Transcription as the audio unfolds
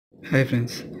Hi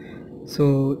friends. So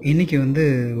இன்னைக்கு வந்து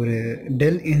ஒரு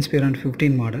Dell Inspiron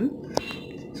 15 model.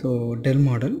 So del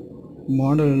model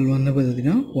வந்து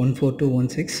பார்த்திங்கன்னா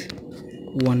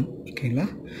 142161 ஓகேங்களா.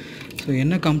 ஸோ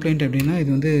என்ன கம்ப்ளைண்ட் அப்படின்னா இது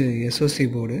வந்து எஸ்ஓசி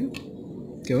போர்டு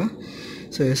ஓகேவா.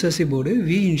 So SoC board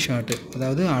we in short,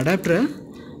 அதாவது அடாப்டரை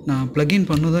நான்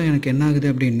ப்ளக்இன் பண்ணதும் எனக்கு என்ன ஆகுது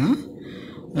அப்படின்னா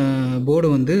போர்டு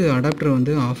வந்து அடாப்டர்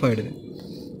வந்து ஆஃப் ஆகிடுது.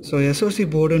 ஸோ எஸ்ஓசி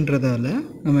போர்டுன்றதால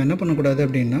நம்ம என்ன பண்ணக்கூடாது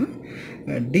அப்படின்னா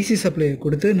டிசி சப்ளை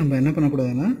கொடுத்து நம்ம என்ன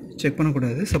பண்ணக்கூடாதுன்னா செக்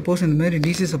பண்ணக்கூடாது. சப்போஸ் இந்த மாதிரி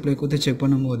டிசி சப்ளை கொடுத்து செக்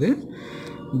பண்ணும்போது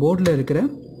போர்டில் இருக்கிற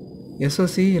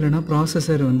எஸ்ஓசி இல்லைனா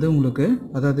ப்ராசஸர் வந்து உங்களுக்கு,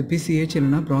 அதாவது பிசிஹெச்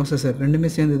இல்லைனா ப்ராசஸர் ரெண்டுமே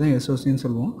சேர்ந்து தான் எஸ்ஓசின்னு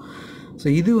சொல்லுவோம். ஸோ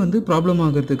இது வந்து ப்ராப்ளம்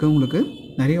ஆகிறதுக்கு உங்களுக்கு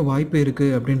நிறைய வாய்ப்பு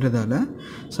இருக்குது அப்படின்றதால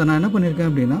ஸோ நான் என்ன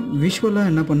பண்ணியிருக்கேன் அப்படின்னா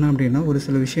விஷுவலாக என்ன பண்ணேன் அப்படின்னா ஒரு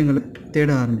சில விஷயங்களை தேட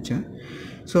ஆரம்பித்தேன்.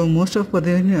 ஸோ மோஸ்ட் ஆஃப்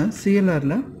பார்த்தீங்கன்னா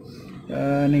சிஎல்ஆரில்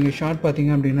நீங்கள் ஷார்ட்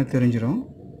பார்த்தீங்க அப்படின்னா தெரிஞ்சிடும்.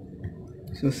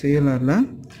 ஸோ சிஎல்ஆரில்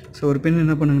ஸோ ஒரு பின்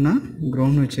என்ன பண்ணுங்கன்னா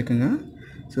கிரவுண்ட் வச்சுக்கோங்க.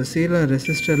 ஸோ சிஎல்ஆர்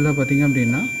ரெசிஸ்டரில் பார்த்தீங்க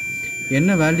அப்படின்னா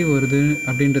என்ன வேல்யூ வருது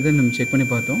அப்படின்றத நம்ம செக் பண்ணி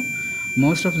பார்த்தோம்.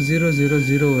 மோஸ்ட் ஆஃப்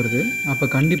 000 வருது. அப்போ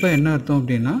கண்டிப்பாக என்ன அர்த்தம்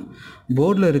அப்படின்னா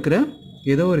போர்டில் இருக்கிற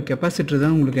ஏதோ ஒரு கெப்பாசிட்டர்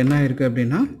தான் உங்களுக்கு என்ன ஆகிருக்கு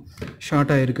அப்படின்னா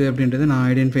ஷார்ட் ஆகிருக்கு அப்படின்றத நான்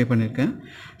ஐடென்டிஃபை பண்ணியிருக்கேன்.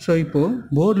 ஸோ இப்போது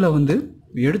போர்டில் வந்து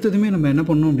எடுத்ததுமே நம்ம என்ன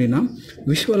பண்ணோம் அப்படின்னா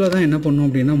விஷுவலாக தான் என்ன பண்ணோம்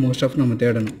அப்படின்னா மோஸ்ட் ஆஃப் நம்ம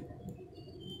தேடணும்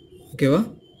ஓகேவா.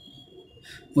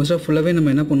 மோஸ்ட் ஆஃப் ஃபுல்லாகவே நம்ம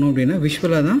என்ன பண்ணோம் அப்படின்னா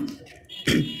விஷுவலாக தான்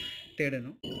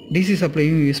தேடணும். டிசி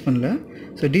சப்ளையும் யூஸ் பண்ணல.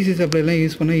 ஸோ டிசி சப்ளைலாம்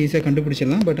யூஸ் பண்ணால் ஈஸியாக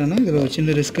கண்டுபிடிச்சிடலாம். பட் ஆனால் இதில் ஒரு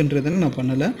சின்ன ரிஸ்க்குன்றதால நான்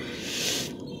பண்ணலை.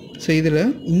 ஸோ இதில்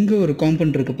இங்கே ஒரு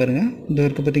காம்பனண்ட் இருக்குது பாருங்கள், இந்த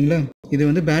இருக்குது பார்த்தீங்களா. இது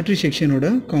வந்து பேட்ரி செக்ஷனோட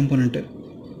காம்பனண்ட்டு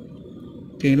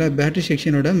ஓகேங்களா. பேட்ரி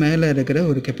செக்ஷனோட மேலே இருக்கிற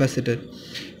ஒரு கெப்பாசிட்டர்.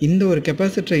 இந்த ஒரு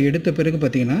கெப்பாசிட்டரை எடுத்த பிறகு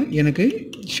பார்த்திங்கன்னா எனக்கு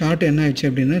ஷார்ட் என்ன ஆகிடுச்சு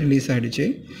அப்படின்னா ரிலீஸ் ஆகிடுச்சு.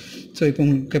 ஸோ இப்போ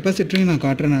உங்களுக்கு கெப்பாசிட்டரையும் நான்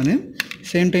காட்டுறேன். நான்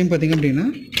சேம் டைம் பார்த்திங்க அப்படின்னா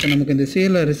இப்போ நமக்கு இந்த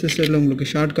சிஎல்ஆர் ரெசிஸ்டரில் உங்களுக்கு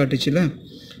ஷார்ட் காட்டுச்சுல,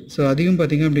 ஸோ அதையும்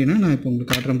பார்த்திங்க அப்படின்னா நான் இப்போ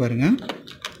உங்களுக்கு காட்டுறேன் பாருங்கள்.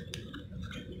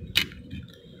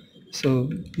 ஸோ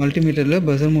மல்டிமீட்டரில்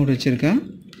பஸர் மோட் வச்சுருக்கேன்.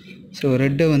 ஸோ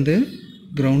ரெட்டை வந்து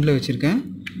கிரவுண்டில் வச்சுருக்கேன்.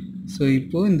 ஸோ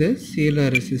இப்போது இந்த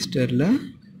சிஎல்ஆர் ரெசிஸ்டரில்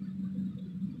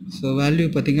ஸோ வேல்யூ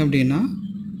பார்த்திங்க அப்படின்னா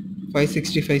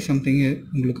 565 சம்திங்கு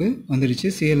உங்களுக்கு வந்துடுச்சு.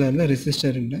 சிஎல்ஆரில்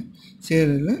ரெசிஸ்டர் இல்லை,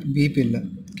 சிஎல்ஆரில் பிபி இல்லை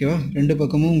ஓகேவா. ரெண்டு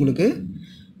பக்கமும் உங்களுக்கு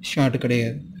ஷார்ட்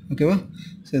கிடையாது ஓகேவா.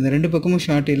 ஸோ இந்த ரெண்டு பக்கமும்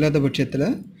ஷார்ட் இல்லாத பட்சத்தில்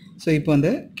ஸோ இப்போ அந்த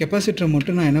கெப்பாசிட்டரை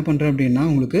மட்டும் நான் என்ன பண்ணுறேன் அப்படின்னா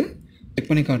உங்களுக்கு செக்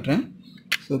பண்ணி காட்டுறேன்.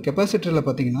 ஸோ கெப்பாசிட்டரில்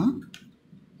பார்த்திங்கன்னா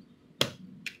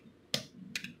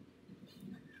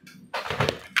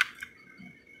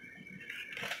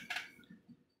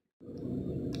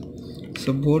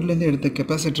ஸோ போர்ட்லேருந்து எடுத்த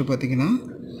கெப்பாசிட்டர் பார்த்திங்கன்னா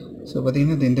ஸோ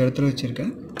பார்த்திங்கன்னா இது இந்த இடத்துல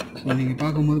வச்சுருக்கேன். ஸோ நீங்கள்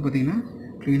பார்க்கும்போது பார்த்திங்கன்னா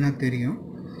க்ளீனாக தெரியும்.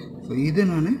 ஸோ இது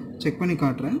நான் செக் பண்ணி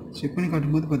காட்டுறேன். செக் பண்ணி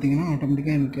காட்டும்போது பார்த்திங்கன்னா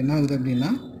ஆட்டோமேட்டிக்காக எனக்கு என்ன ஆகுது அப்படின்னா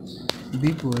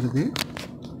பீப் வருது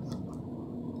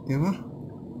ஓகேவா.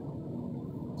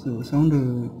 ஸோ சவுண்டு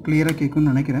கிளியராக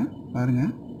கேட்கும்னு நினைக்கிறேன்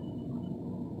பாருங்கள்.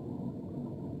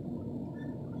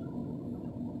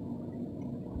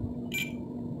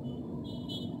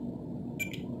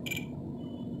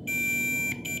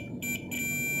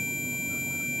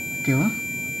 ஓகேவா.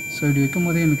 ஸோ இப்படி வைக்கும்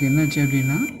போதே எனக்கு என்னாச்சு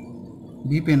அப்படின்னா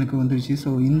பிபி எனக்கு வந்துடுச்சு. ஸோ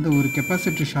இந்த ஒரு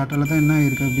கெப்பாசிட்டர் ஷார்ட்டால் தான் என்ன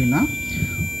ஆகிருக்கு அப்படின்னா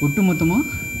ஒட்டுமொத்தமாக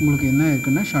உங்களுக்கு என்ன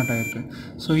இருக்குன்னா ஷார்ட் ஆகிருக்கு.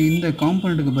 ஸோ இந்த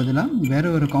காம்பனண்ட்டுக்கு பதிலாக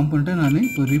வேறு ஒரு காம்பனண்ட்டை நான்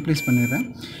இப்போ ரீப்ளேஸ் பண்ணிடுறேன்.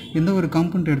 எந்த ஒரு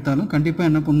காம்பனண்ட் எடுத்தாலும் கண்டிப்பாக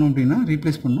என்ன பண்ணணும் அப்படின்னா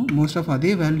ரீப்ளேஸ் பண்ணணும். மோஸ்ட் ஆஃப்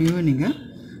அதே வேல்யூவை நீங்கள்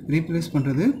ரீப்ளேஸ்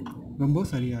பண்ணுறது ரொம்ப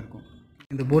சரியாக இருக்கும்.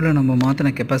 இந்த போர்டில் நம்ம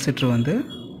மாற்றின கெப்பாசிட்டர் வந்து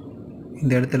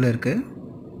இந்த இடத்துல இருக்குது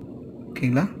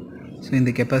ஓகேங்களா. ஸோ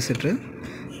இந்த கெப்பாசிட்டரு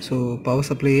ஸோ பவர்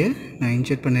சப்ளையை நான்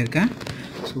இன்ஜெக்ட் பண்ணியிருக்கேன்.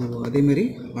 ஸோ அதேமாரி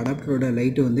அடாப்டரோட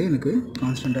லைட்டு வந்து எனக்கு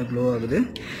கான்ஸ்டண்ட்டாக க்ளோ ஆகுது.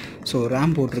 ஸோ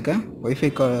ரேம் போட்டிருக்கேன்,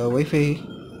 ஒய்ஃபை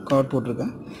கார்டு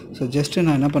போட்டிருக்கேன். ஸோ ஜஸ்ட்டு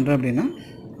நான் என்ன பண்ணுறேன் அப்படின்னா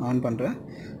ஆன் பண்ணுறேன்.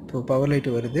 இப்போ பவர்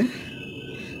லைட்டு வருது.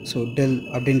 ஸோ டெல்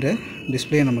அப்படின்ற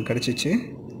டிஸ்பிளே நமக்கு கிடச்சிச்சு.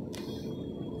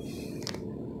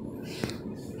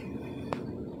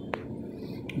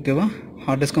 ஓகேவா.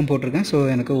 ஹார்ட் டிஸ்க்கும் போட்டிருக்கேன். ஸோ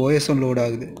எனக்கு ஓஎஸும் லோட்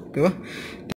ஆகுது ஓகேவா.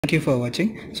 தேங்க்யூ ஃபார்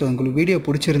வாட்சிங். ஸோ உங்களுக்கு வீடியோ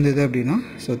பிடிச்சிருந்தது அப்படின்னா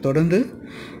ஸோ தொடர்ந்து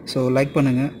ஸோ லைக்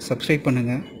பண்ணுங்கள், சப்ஸ்கிரைப்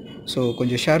பண்ணுங்கள். ஸோ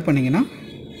கொஞ்சம் ஷேர் பண்ணிங்கன்னா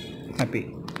ஹாப்பி.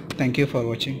 தேங்க்யூ ஃபார்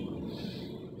வாட்சிங்.